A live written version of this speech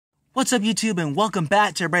What's up, YouTube, and welcome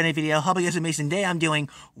back to a brand new video. Hope you guys have an amazing day. I'm doing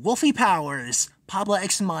Wolfy Powers, Pablo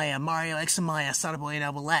X Amaya, Mario X Amaya, Sonicboy X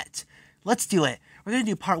Owlette. Let's do it. We're going to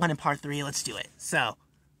do part 1 and part 3. Let's do it. So,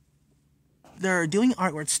 they're doing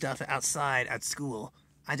artwork stuff outside at school.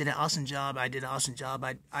 I did an awesome job.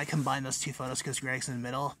 I combined those two photos because Greg's in the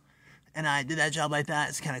middle. And I did that job like that.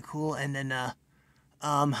 It's kind of cool. And then,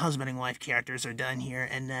 husband and wife characters are done here.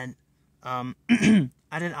 And then,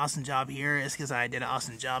 I did an awesome job here. It's because I did an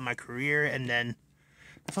awesome job in my career, and then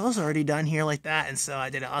the photos are already done here like that, and so I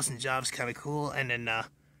did an awesome job. It's kind of cool. And then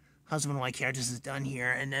husband and wife characters is done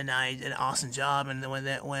here, and then I did an awesome job. And then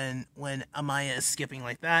when Amaya is skipping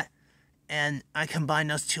like that, and I combined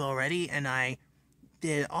those two already, and I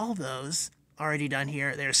did all those already done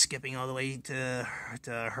here. They're skipping all the way to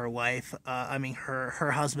her wife.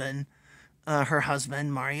 Her husband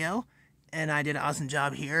Mario. And I did an awesome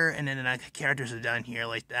job here, and then the characters are done here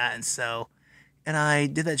like that, and I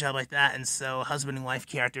did that job like that, and so husband and wife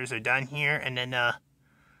characters are done here, and then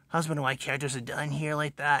husband and wife characters are done here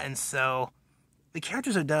like that, and so the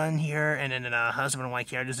characters are done here, and then husband and wife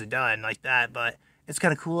characters are done like that, but it's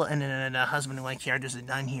kind of cool. And then husband and wife characters are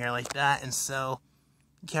done here like that, and so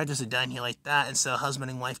characters are done here like that, and so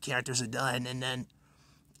husband and wife characters are done,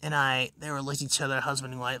 they were looking at each other,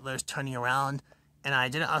 husband and wife, they're turning around. And I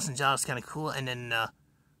did an awesome job. It's kind of cool. And then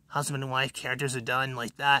husband and wife characters are done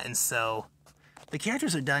like that. And so the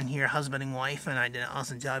characters are done here, husband and wife. And I did an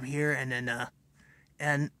awesome job here. And then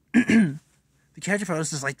the character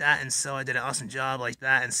photos is like that. And so I did an awesome job like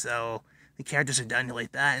that. And so the characters are done here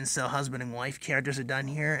like that. And so husband and wife characters are done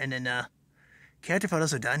here. And then character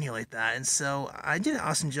photos are done here like that. And so I did an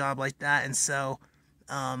awesome job like that. And so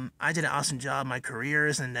I did an awesome job in my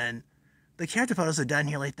careers. And then the character photos are done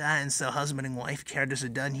here like that, and so husband and wife characters are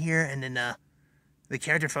done here, and then the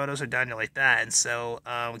character photos are done here like that, and so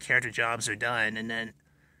character jobs are done, and then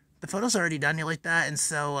the photos are already done here like that, and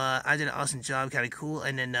so I did an awesome job, kind of cool,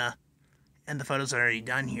 and then and the photos are already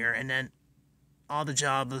done here, and then all the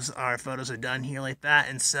photos are done here like that,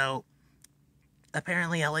 and so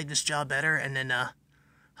apparently I like this job better. And then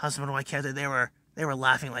husband and wife character, they were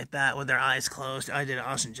laughing like that with their eyes closed. I did an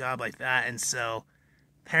awesome job like that, and so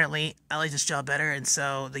apparently, I like this job better, and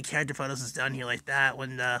so the character photos is done here like that,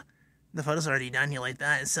 when the photos are already done here like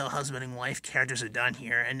that, and so husband and wife characters are done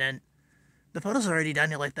here, and then the photos are already done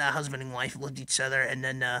here like that, husband and wife looked at each other, and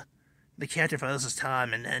then the character photos is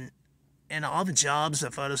time, and all the jobs,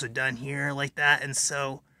 the photos are done here like that, and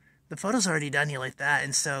so the photos are already done here like that,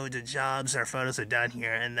 and so the jobs, our photos are done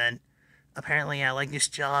here, and then apparently I like this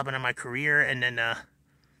job and in my career, and then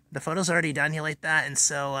the photos are already done here like that, and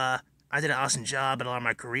so I did an awesome job in a lot of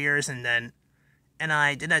my careers, and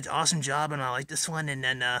I did that awesome job, and I like this one, and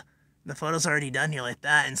then the photos are already done here like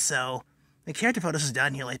that, and so the character photos is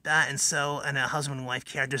done here like that, and the husband and wife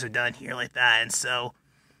characters are done here like that, and so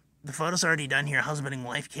the photos are already done here, husband and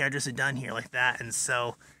wife characters are done here like that,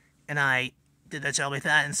 and I did that job like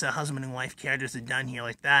that, and so husband and wife characters are done here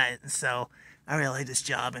like that, and so I really like this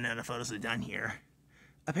job, and then the photos are done here.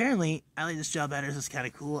 Apparently, I like this job better, this is kind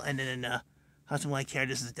of cool, and then husband and wife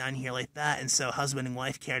characters is done here like that, and so husband and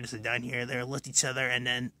wife characters are done here. They're looked at each other, and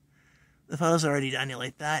then the photos are already done here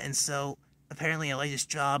like that, and so apparently I like this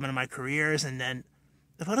job and my careers, and then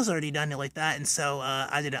the photos are already done here like that, and so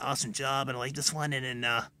I did an awesome job, and I like this one, and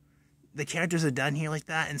then the characters are done here like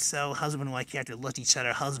that, and so husband and wife characters looked at each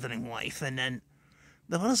other, husband and wife, and then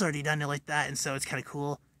the photos are already done here like that, and so it's kind of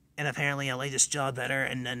cool, and apparently I like this job better,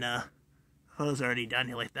 and then photos are already done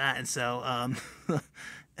here like that, and so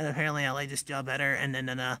and apparently I like this job better, and then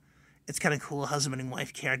it's kind of cool, husband and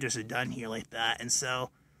wife characters are done here like that, and so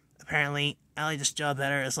apparently I like this job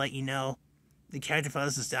better. It's like, the character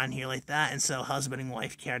photos is done here like that, and so husband and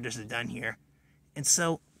wife characters are done here, and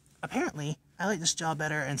so apparently I like this job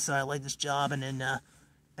better, and so I like this job, and then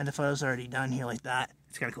and the photos are already done here like that.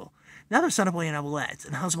 It's kind of cool. Now there's Sonicboy X Owlette,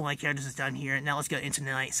 and husband and wife characters is done here. Now let's go into the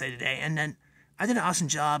night side today, and then I did an awesome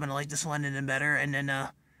job, and I like this one and then better, and then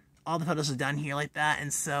all the photos are done here like that,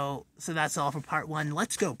 and so that's all for part 1.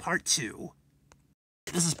 Let's go part 2.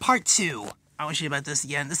 This is part 2. I want to show you about this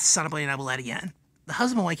again. This is Sonicboy X Owlette again. The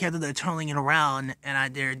husband and wife character, they're twirling it around,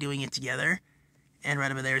 and they're doing it together. And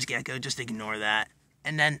right over there is Gecko. Just ignore that.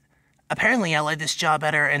 And then apparently I like this job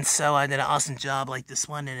better, and so I did an awesome job like this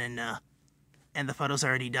one, and then and the photos are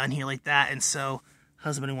already done here like that, and so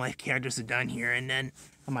husband and wife characters are done here, and then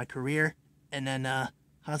on my career, and then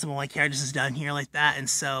husband and wife characters is done here like that, and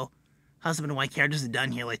so husband and wife characters are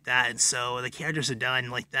done here like that, and so the characters are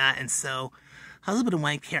done like that, and so husband and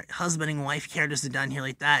wife characters are done here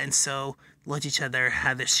like that, and so look at each other,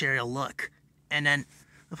 have this share a look, and then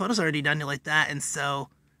the photos are already done here like that, and so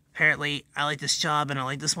apparently I like this job and I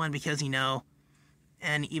like this one because, you know,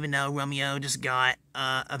 and even though Romeo just got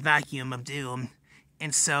a vacuum of doom,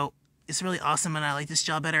 and so it's really awesome and I like this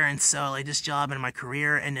job better, and so I like this job and my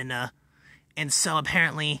career, and then and so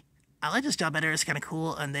apparently I like this job better. It's kind of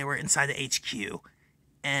cool, and they were inside the HQ,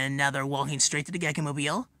 and now they're walking straight to the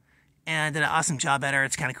Gekko-mobile, and I did an awesome job better.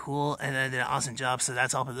 It's kind of cool, and I did an awesome job, so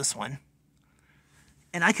that's all for this one.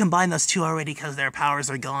 And I combined those two already because their powers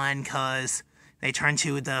are gone, because they turned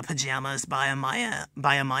to the pajamas by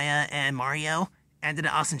Amaya and Mario, and did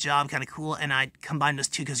an awesome job, kind of cool, and I combined those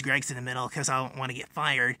two because Greg's in the middle, because I don't want to get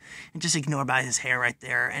fired, and just ignore by his hair right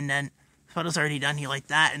there, and then photos already done here like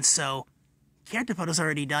that, and so character photos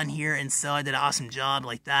already done here, and so I did an awesome job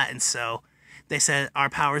like that, and so they said our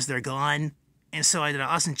powers, they're gone, and so I did an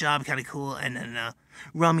awesome job, kind of cool, and then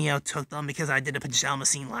Romeo took them because I did a pajama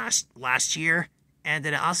scene last year, and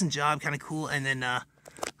did an awesome job, kind of cool, and then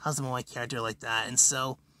husband and wife character like that, and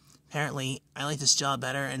so apparently I like this job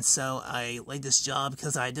better, and so I like this job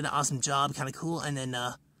because I did an awesome job, kind of cool, and then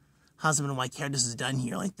husband and wife characters is done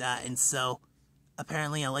here like that, and so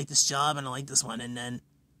apparently I like this job and I like this one, and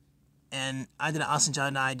I did an awesome job,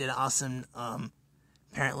 and I did an awesome,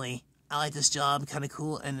 apparently I like this job, kind of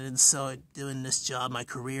cool, and then so doing this job, my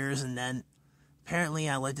careers, and then apparently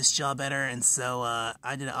I like this job better, and so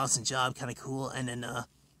I did an awesome job, kind of cool, and then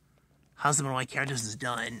husband and wife characters is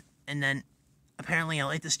done, and then apparently I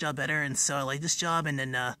like this job better, and so I like this job, and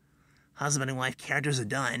then husband and wife characters are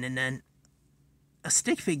done, and then a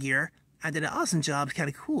stick figure, I did an awesome job, kind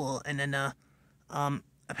of cool, and then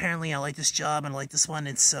apparently I like this job and I like this one,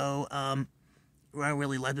 and so I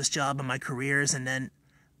really love this job and my careers, and then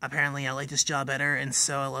apparently I like this job better, and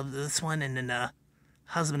so I love this one, and then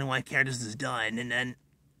husband and wife characters is done, and then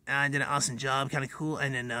I did an awesome job, kind of cool,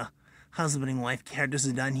 and then husband and wife characters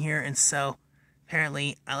are done here, and so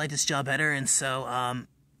apparently I like this job better, and so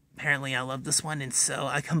apparently I love this one, and so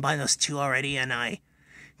I combined those two already, and I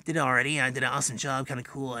did it already. I did an awesome job, kind of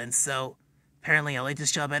cool, and so apparently I like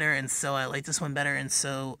this job better, and so I like this one better, and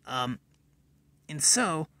so I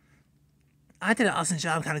did an awesome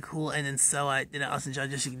job, kind of cool, and then so I did an awesome job.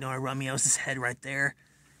 Just ignore Romeo's head right there,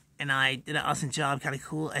 and I did an awesome job, kind of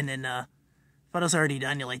cool, and then photos already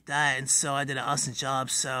done like that, and so I did an awesome job.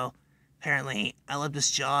 So apparently I love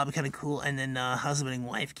this job, kind of cool, and then husband and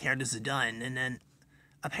wife characters are done, and then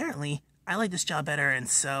apparently I like this job better, and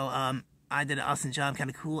so I did an awesome job,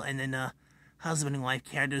 kind of cool, and then husband and wife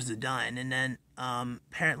characters are done, and then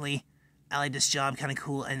apparently I like this job, kind of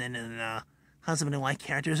cool, and then husband and wife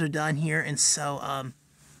characters are done here, and so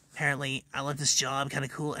apparently I love this job, kind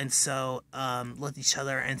of cool, and so love each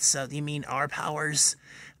other, and so you mean our powers.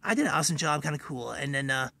 I did an awesome job, kind of cool, and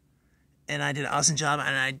then and I did an awesome job,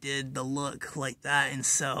 and I did the look like that, and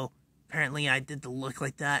so apparently I did the look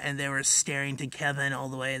like that, and they were staring to Kevin all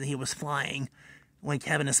the way, and he was flying. When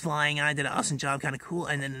Kevin is flying, I did an awesome job, kind of cool,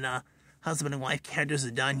 and then husband and wife characters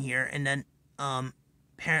are done here, and then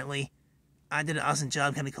apparently I did an awesome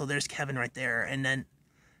job, kind of cool. There's Kevin right there, and then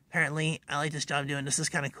apparently I like this job doing this is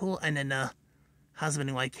kind of cool, and then husband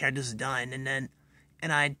and wife characters are done,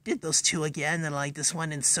 and I did those two again, and I like this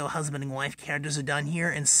one, and so husband and wife characters are done here,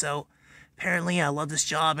 and so apparently I love this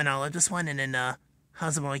job, and I love this one, and then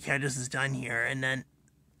husband and wife characters is done here, and then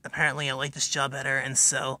apparently I like this job better, and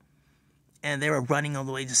so, and they were running all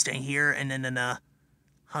the way to stay here, and then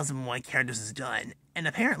husband and wife characters is done, and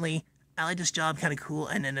apparently I like this job, kind of cool,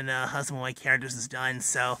 and then husband and wife characters is done.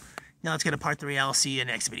 So now let's get to part 3. I'll see you in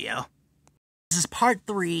the next video. This is part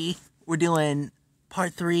 3. We're doing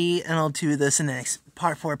part 3, and I'll do this in the next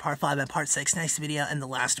part 4, part 5, and part 6 next video, and the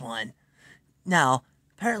last one. Now,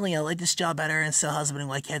 apparently I like this job better, and so husband and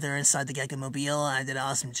wife character inside the Gekko-mobile, and I did an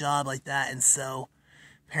awesome job like that, and so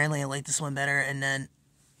apparently I like this one better, and then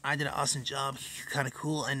I did an awesome job, kind of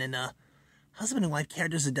cool, and then husband and wife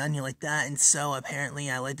characters are done here like that, and so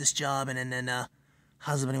apparently I like this job, and then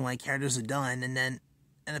husband and wife characters are done, and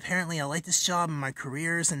apparently I like this job and my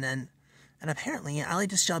careers, and apparently I like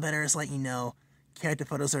this job better, as let you know, character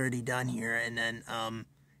photos are already done here, and then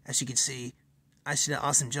as you can see, I did an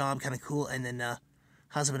awesome job, kind of cool, and then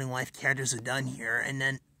husband and wife characters are done here, and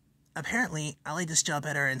then apparently I like this job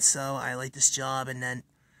better, and so I like this job, and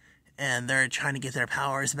they're trying to get their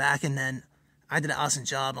powers back, and then I did an awesome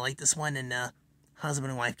job. I like this one, and husband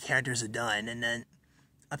and wife characters are done, and then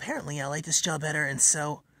apparently I like this job better, and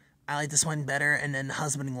so I like this one better, and then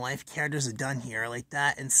husband and wife characters are done here like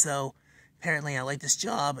that, and so apparently I like this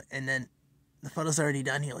job, and then the photos are already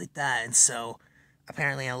done here like that, and so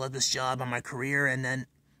apparently I love this job on my career, and then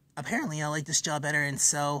apparently I like this job better, and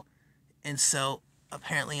so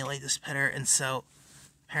apparently I like this better, and so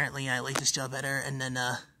apparently I like this job better, and then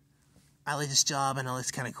I like this job, and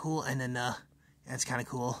it's kind of cool, and then, it's kind of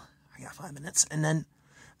cool. I got 5 minutes, and then,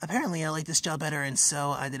 apparently I like this job better, and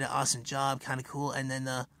so I did an awesome job, kind of cool, and then,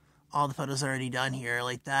 all the photos are already done here,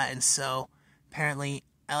 like that, and so, apparently,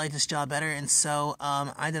 I like this job better, and so,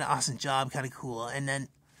 I did an awesome job, kind of cool, and then,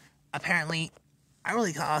 apparently, I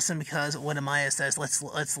really got awesome because when Amaya says,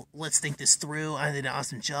 let's think this through, I did an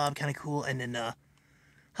awesome job, kind of cool, and then,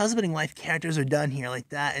 husband and wife characters are done here, like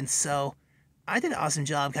that, and so, I did an awesome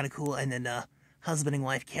job, kind of cool, and then, husband and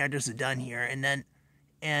wife characters are done here, and then,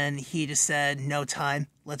 and he just said, no time,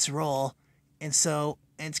 let's roll, and so,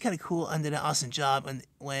 and it's kind of cool, and did an awesome job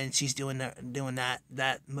when she's doing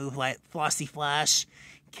that move, like, Flossy Flash,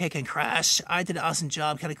 kick and crash, I did an awesome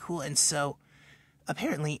job, kind of cool, and so,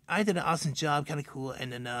 apparently, I did an awesome job, kind of cool,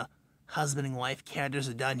 and then, husband and wife characters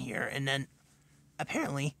are done here, and then,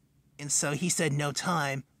 apparently, and so he said, no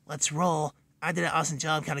time, let's roll, I did an awesome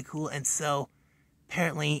job, kind of cool, and so,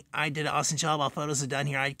 apparently, I did an awesome job while photos are done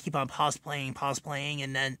here, I keep on pause playing,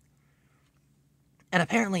 and then, and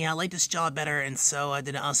apparently, I like this job better, and so, I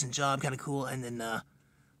did an awesome job, kind of cool, and then,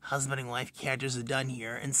 husband and wife characters are done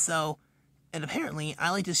here, and so, and apparently,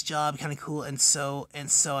 I like this job, kind of cool, and so,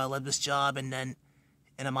 I love this job, and then,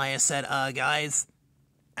 and Amaya said, guys,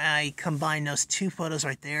 I combined those 2 photos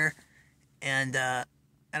right there, and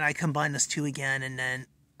I combined those 2 again, and then,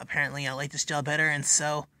 apparently, I like this job better, and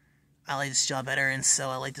so, I like this job better, and so,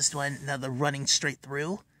 I like this one, now the running straight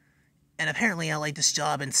through, and apparently, I like this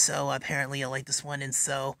job, and so, apparently, I like this one, and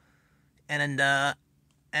so, and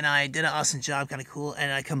I did an awesome job, kind of cool,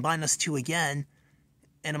 and I combined those 2 again,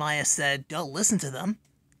 and Amaya said, don't listen to them,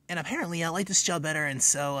 and apparently, I like this job better, and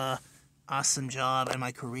so, awesome job in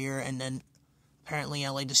my career, and then, apparently, I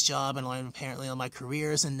like this job, and apparently, on my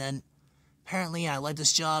careers, and then, apparently, I like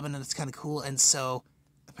this job, and it's kind of cool, and so,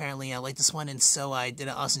 apparently, I like this one, and so, I did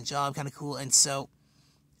an awesome job, kind of cool, and so,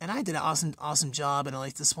 and I did an awesome job, and I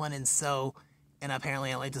like this one, and so, and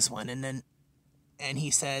apparently, I like this one, and then, and he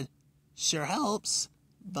said, sure helps,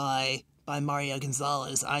 by Mario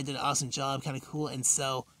Gonzalez, I did an awesome job, kind of cool, and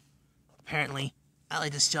so, apparently, I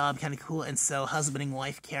like this job, kind of cool, and so, husband and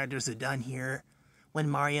wife characters are done here, when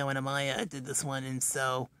Mario and Amaya did this one, and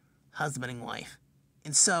so, husband and wife,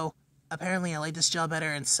 and so, apparently, I like this job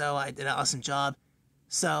better, and so, I did an awesome job,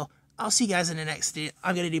 so, I'll see you guys in the next video.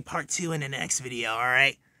 I'm going to do part 2 in the next video,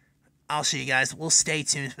 alright? I'll show you guys. We'll stay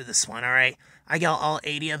tuned for this one, alright? I got all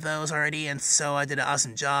 80 of those already, and so I did an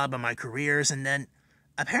awesome job on my careers, and then,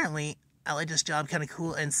 apparently, I like this job, kind of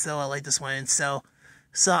cool, and so I like this one, and so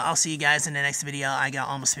I'll see you guys in the next video. I got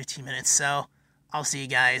almost 15 minutes, so I'll see you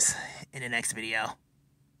guys in the next video.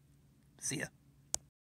 See ya.